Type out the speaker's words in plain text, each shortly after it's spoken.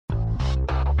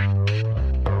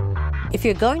If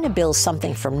you're going to build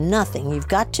something from nothing, you've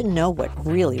got to know what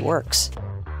really works.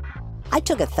 I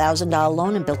took a $1,000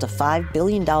 loan and built a $5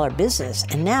 billion business,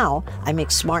 and now I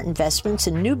make smart investments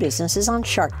in new businesses on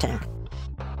Shark Tank.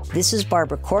 This is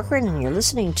Barbara Corcoran, and you're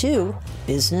listening to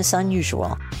Business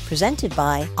Unusual, presented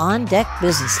by On Deck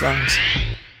Business Loans.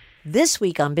 This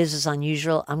week on Business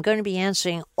Unusual, I'm going to be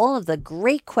answering all of the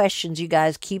great questions you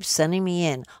guys keep sending me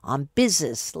in on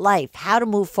business, life, how to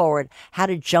move forward, how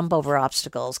to jump over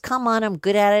obstacles. Come on, I'm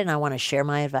good at it and I want to share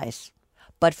my advice.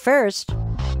 But first,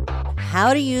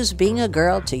 how to use being a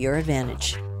girl to your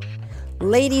advantage.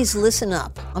 Ladies, listen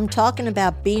up. I'm talking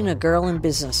about being a girl in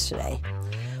business today.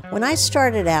 When I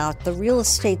started out, the real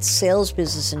estate sales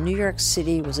business in New York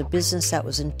City was a business that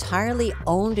was entirely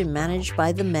owned and managed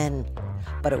by the men,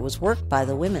 but it was worked by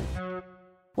the women.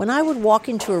 When I would walk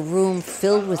into a room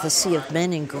filled with a sea of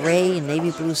men in gray and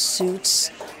navy blue suits,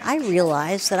 I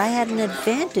realized that I had an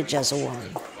advantage as a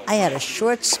woman. I had a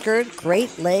short skirt,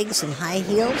 great legs, and high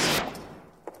heels,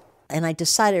 and I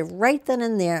decided right then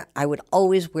and there I would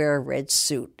always wear a red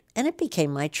suit, and it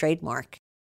became my trademark.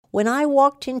 When I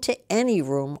walked into any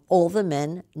room, all the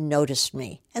men noticed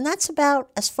me, and that's about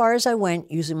as far as I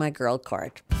went using my girl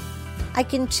card. I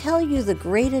can tell you the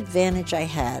great advantage I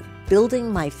had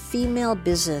building my female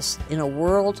business in a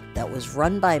world that was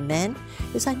run by men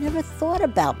is I never thought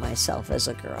about myself as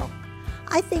a girl.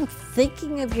 I think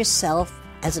thinking of yourself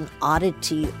as an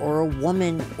oddity or a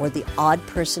woman or the odd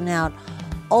person out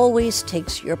always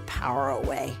takes your power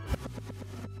away.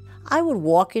 I would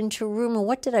walk into a room and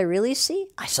what did I really see?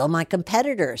 I saw my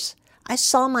competitors. I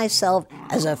saw myself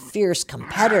as a fierce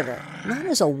competitor, not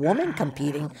as a woman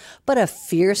competing, but a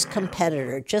fierce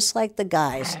competitor, just like the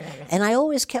guys. And I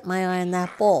always kept my eye on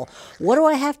that ball. What do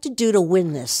I have to do to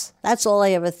win this? That's all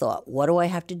I ever thought. What do I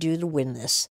have to do to win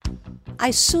this?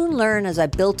 I soon learned as I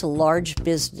built a large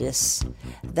business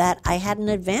that I had an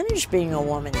advantage being a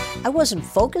woman. I wasn't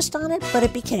focused on it, but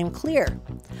it became clear.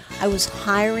 I was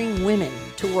hiring women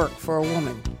to work for a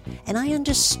woman, and I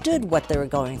understood what they were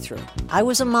going through. I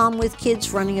was a mom with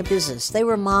kids running a business. They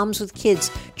were moms with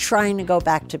kids trying to go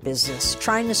back to business,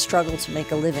 trying to struggle to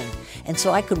make a living. And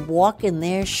so I could walk in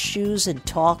their shoes and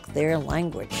talk their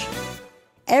language.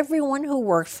 Everyone who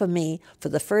worked for me for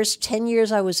the first 10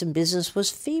 years I was in business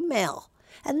was female.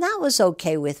 And that was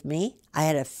okay with me. I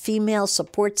had a female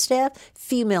support staff,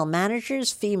 female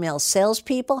managers, female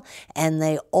salespeople, and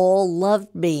they all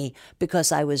loved me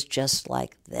because I was just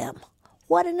like them.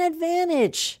 What an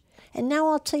advantage. And now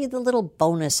I'll tell you the little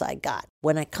bonus I got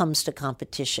when it comes to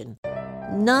competition.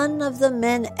 None of the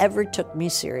men ever took me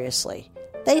seriously.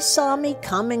 They saw me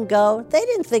come and go. They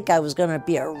didn't think I was going to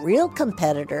be a real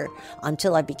competitor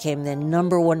until I became their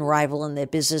number one rival in their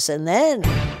business. And then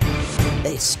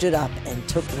they stood up and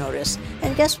took notice.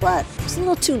 And guess what? It was a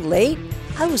little too late.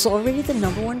 I was already the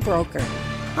number one broker.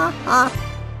 Ha ha.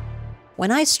 When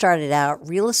I started out,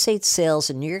 real estate sales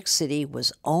in New York City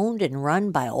was owned and run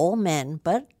by all men,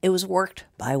 but it was worked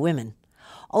by women.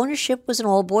 Ownership was an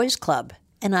all-boys club,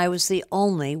 and I was the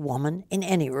only woman in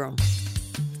any room.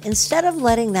 Instead of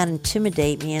letting that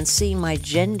intimidate me and seeing my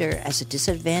gender as a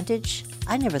disadvantage,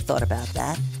 I never thought about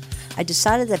that. I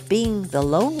decided that being the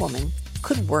lone woman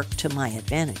could work to my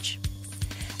advantage.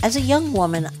 As a young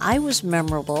woman, I was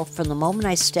memorable from the moment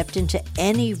I stepped into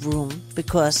any room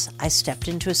because I stepped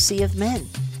into a sea of men,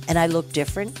 and I looked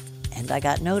different, and I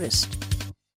got noticed.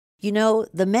 You know,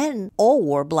 the men all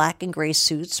wore black and gray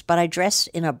suits, but I dressed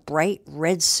in a bright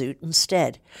red suit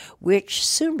instead, which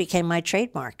soon became my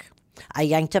trademark. I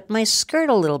yanked up my skirt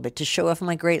a little bit to show off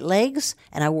my great legs,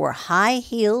 and I wore high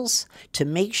heels to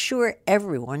make sure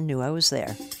everyone knew I was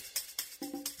there.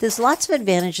 There's lots of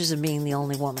advantages in being the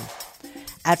only woman.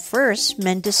 At first,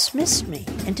 men dismissed me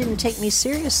and didn't take me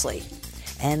seriously.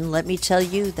 And let me tell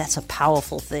you, that's a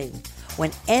powerful thing.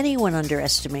 When anyone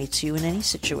underestimates you in any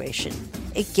situation,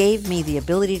 it gave me the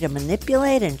ability to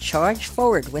manipulate and charge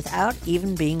forward without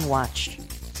even being watched.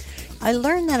 I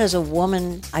learned that as a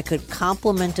woman, I could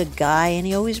compliment a guy and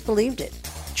he always believed it.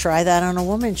 Try that on a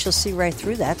woman, she'll see right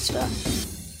through that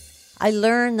stuff. I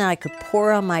learned that I could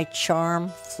pour on my charm,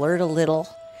 flirt a little,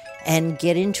 and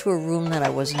get into a room that I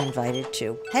wasn't invited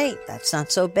to. Hey, that's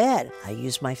not so bad. I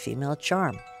used my female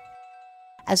charm.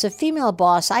 As a female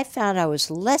boss, I found I was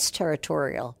less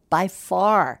territorial by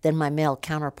far than my male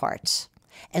counterparts.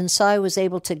 And so I was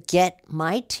able to get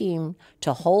my team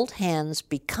to hold hands,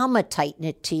 become a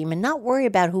tight-knit team, and not worry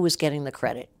about who was getting the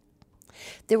credit.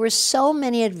 There were so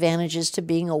many advantages to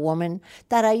being a woman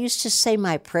that I used to say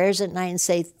my prayers at night and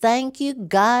say, "Thank you,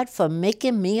 God, for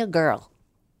making me a girl."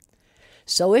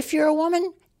 So if you're a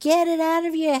woman, Get it out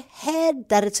of your head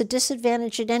that it's a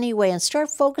disadvantage in any way and start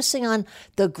focusing on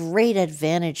the great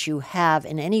advantage you have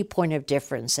in any point of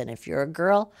difference. And if you're a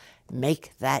girl,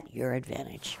 make that your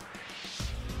advantage.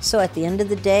 So at the end of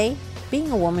the day, being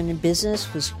a woman in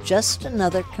business was just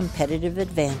another competitive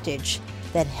advantage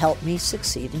that helped me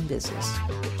succeed in business.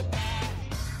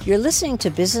 You're listening to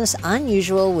Business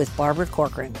Unusual with Barbara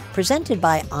Corcoran, presented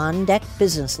by OnDeck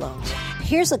Business Loans.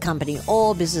 Here's a company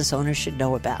all business owners should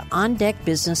know about: OnDeck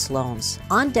Business Loans.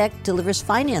 OnDeck delivers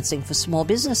financing for small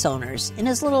business owners in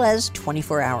as little as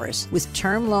 24 hours, with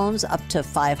term loans up to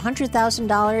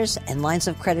 $500,000 and lines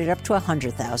of credit up to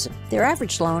 $100,000. Their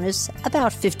average loan is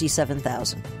about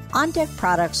 $57,000. OnDeck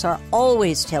products are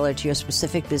always tailored to your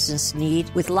specific business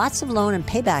need with lots of loan and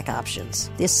payback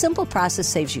options. Their simple process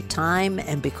saves you time,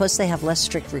 and because they have less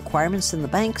strict requirements than the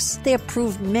banks, they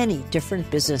approve many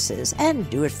different businesses and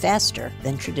do it faster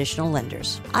than traditional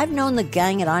lenders. I've known the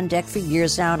gang at OnDeck for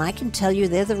years now, and I can tell you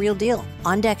they're the real deal.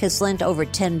 OnDeck has lent over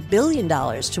 $10 billion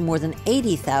to more than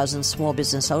 80,000 small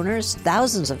business owners.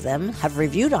 Thousands of them have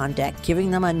reviewed OnDeck,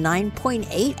 giving them a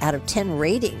 9.8 out of 10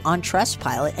 rating on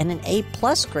Trustpilot and an A+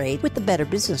 grade with the Better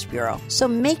Business Bureau. So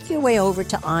make your way over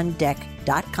to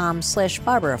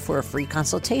ondeck.com/Barbara for a free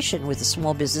consultation with a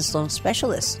small business loan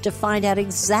specialist to find out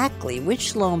exactly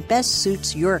which loan best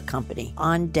suits your company.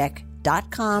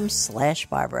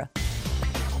 ondeck.com/Barbara.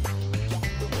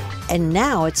 And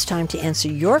now it's time to answer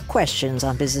your questions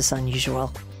on Business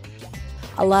Unusual.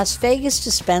 A Las Vegas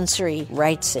dispensary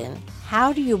writes in,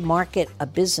 how do you market a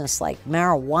business like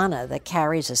marijuana that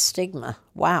carries a stigma?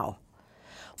 Wow.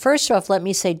 First off, let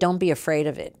me say, don't be afraid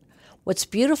of it. What's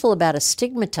beautiful about a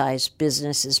stigmatized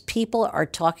business is people are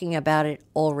talking about it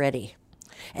already.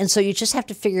 And so you just have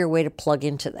to figure a way to plug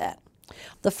into that.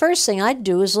 The first thing I'd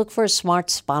do is look for a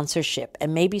smart sponsorship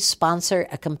and maybe sponsor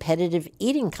a competitive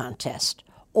eating contest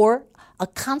or a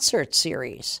concert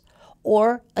series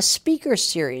or a speaker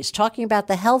series talking about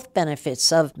the health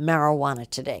benefits of marijuana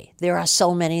today. There are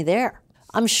so many there.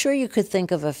 I'm sure you could think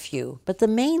of a few, but the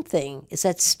main thing is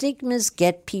that stigmas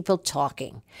get people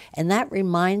talking, and that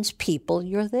reminds people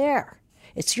you're there.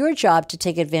 It's your job to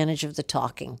take advantage of the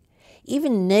talking.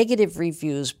 Even negative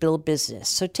reviews build business,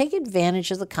 so take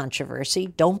advantage of the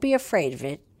controversy. Don't be afraid of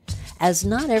it, as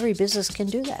not every business can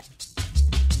do that.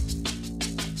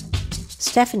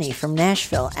 Stephanie from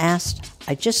Nashville asked,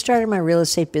 I just started my real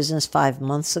estate business 5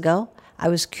 months ago. I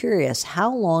was curious,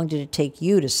 how long did it take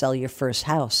you to sell your first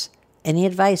house? Any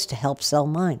advice to help sell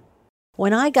mine?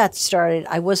 When I got started,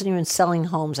 I wasn't even selling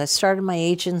homes. I started my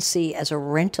agency as a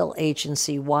rental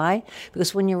agency. Why?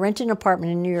 Because when you rent an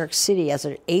apartment in New York City as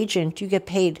an agent, you get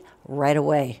paid right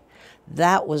away.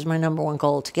 That was my number one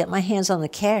goal, to get my hands on the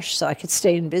cash so I could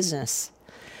stay in business.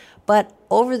 But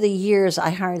over the years, I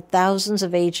hired thousands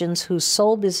of agents whose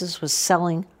sole business was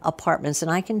selling apartments, and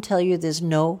I can tell you there's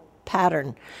no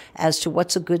pattern as to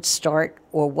what's a good start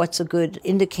or what's a good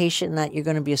indication that you're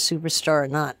going to be a superstar or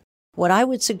not. What I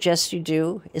would suggest you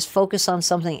do is focus on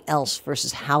something else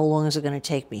versus how long is it going to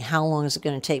take me? How long is it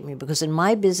going to take me? Because in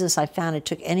my business, I found it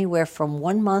took anywhere from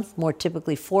 1 month, more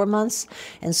typically 4 months.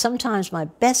 And sometimes my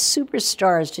best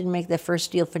superstars didn't make their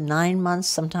first deal for 9 months,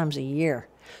 sometimes a year.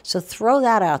 So throw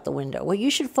that out the window. What you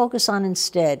should focus on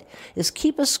instead is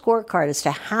keep a scorecard as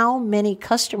to how many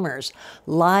customers,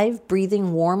 live,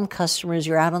 breathing, warm customers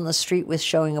you're out on the street with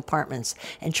showing apartments,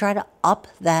 and try to up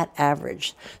that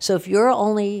average. So if you're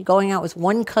only going out with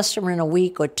 1 customer in a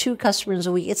week or 2 customers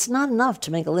a week, it's not enough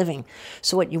to make a living.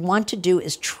 So what you want to do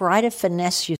is try to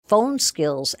finesse your phone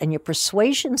skills and your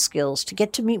persuasion skills to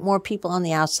get to meet more people on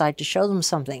the outside to show them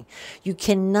something. You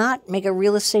cannot make a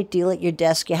real estate deal at your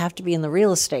desk. You have to be in the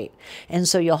real estate. And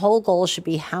so your whole goal should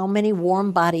be, how many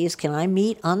warm bodies can I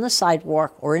meet on the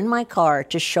sidewalk or in my car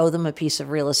to show them a piece of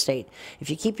real estate?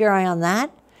 If you keep your eye on that,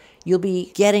 you'll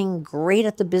be getting great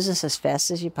at the business as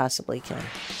fast as you possibly can.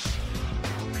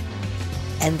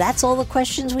 And that's all the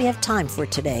questions we have time for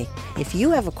today. If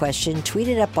you have a question, tweet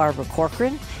it at Barbara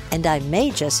Corcoran, and I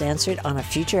may just answer it on a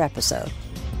future episode.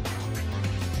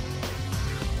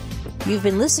 You've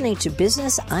been listening to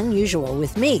Business Unusual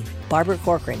with me, Barbara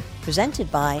Corcoran,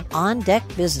 presented by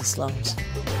OnDeck Business Loans.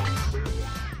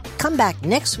 Come back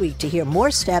next week to hear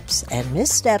more steps and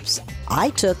missteps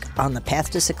I took on the path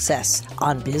to success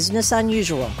on Business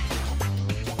Unusual.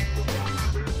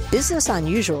 Business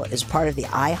Unusual is part of the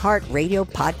iHeartRadio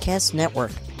Podcast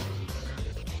Network.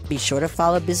 Be sure to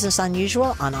follow Business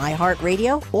Unusual on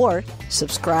iHeartRadio or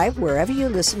subscribe wherever you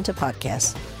listen to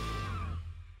podcasts.